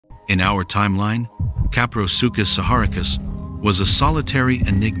In our timeline, Kaprosuchus saharicus was a solitary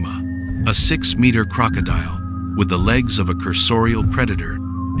enigma, a 6-meter crocodile with the legs of a cursorial predator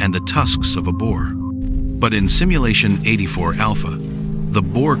and the tusks of a boar. But in Simulation 84 Alpha, the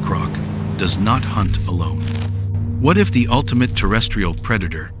boar croc does not hunt alone. What if the ultimate terrestrial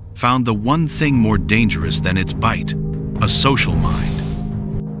predator found the one thing more dangerous than its bite, a social mind?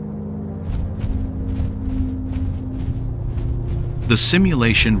 The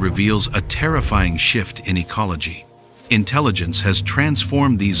simulation reveals a terrifying shift in ecology. Intelligence has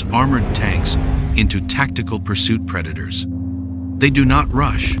transformed these armored tanks into tactical pursuit predators. They do not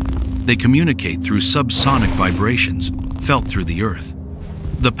rush. They communicate through subsonic vibrations felt through the earth.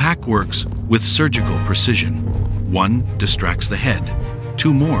 The pack works with surgical precision. 1 distracts the head.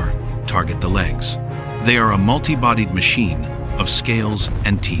 2 more target the legs. They are a multi-bodied machine of scales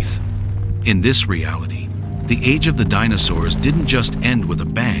and teeth. In this reality, the age of the dinosaurs didn't just end with a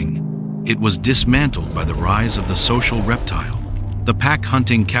bang. It was dismantled by the rise of the social reptile. The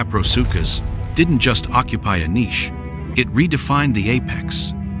pack-hunting Kaprosuchus didn't just occupy a niche, it redefined the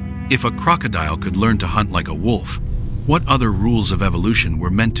apex. If a crocodile could learn to hunt like a wolf, what other rules of evolution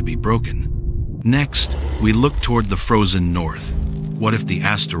were meant to be broken? Next, we look toward the frozen north. What if the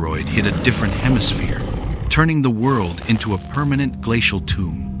asteroid hit a different hemisphere, turning the world into a permanent glacial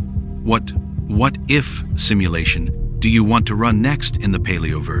tomb? What if simulation do you want to run next in the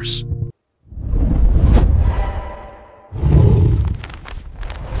Paleoverse?